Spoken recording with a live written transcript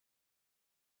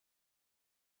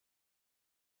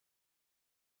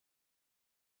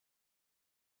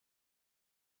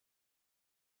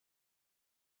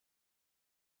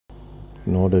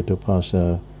in order to pass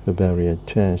the barrier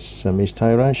test. So Miss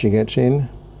Tyra, she gets in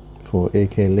for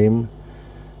AK Lim,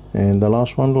 and the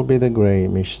last one will be the grey,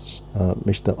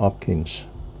 Mr. Hopkins.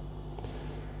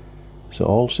 So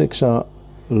all 6 are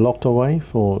locked away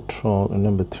for trial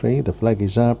number 3. The flag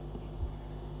is up.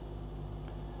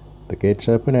 The gates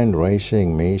open and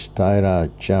racing. Miss Tyra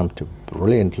jumped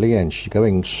brilliantly and she's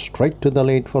going straight to the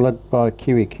lead, followed by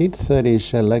Kiwi Kid. Third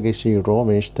is Legacy Raw,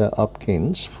 Mr.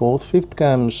 Hopkins. Fourth, fifth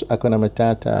comes Hakuna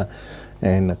Matata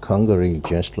and Congaree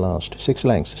just last. 6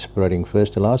 lengths separating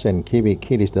first to last, and Kiwi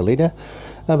Kid is the leader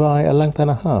by a length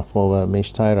and a half over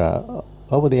Miss Tyra.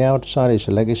 Over the outside is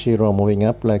Legacy Raw moving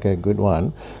up like a good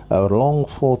one. Long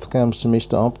fourth comes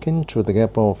Mr. Hopkins with a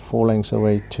gap of 4 lengths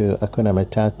away to Hakuna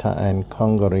Matata and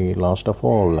Congaree last of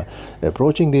all.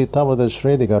 Approaching the top of the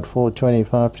straight, they got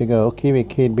 4:25 to go. Kiwi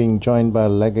Kid being joined by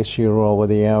Legacy Raw over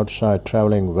the outside,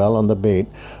 travelling well on the beat.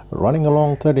 Running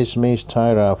along third is Miss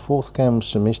Tyra. Fourth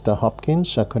comes Mr. Hopkins,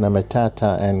 Hakuna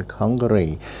Matata and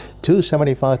Congaree.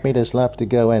 275 meters left to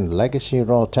go, and Legacy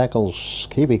Raw tackles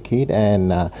Kiwi Kid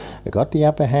and got the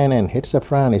upper hand and hits the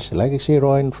front. It's Legacy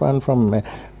Raw in front from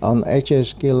on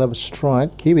HS Gill of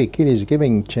stride. Kiwi Kid is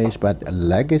giving chase, but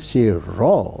Legacy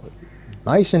Raw,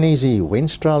 nice and easy,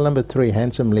 wins trial number 3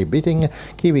 handsomely, beating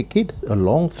Kiwi Kid.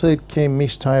 Along third came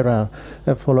Miss Tyra,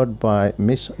 followed by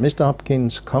Mr.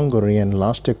 Hopkins, Congaree, and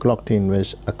last 2 clocked in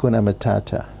was Hakuna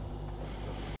Matata.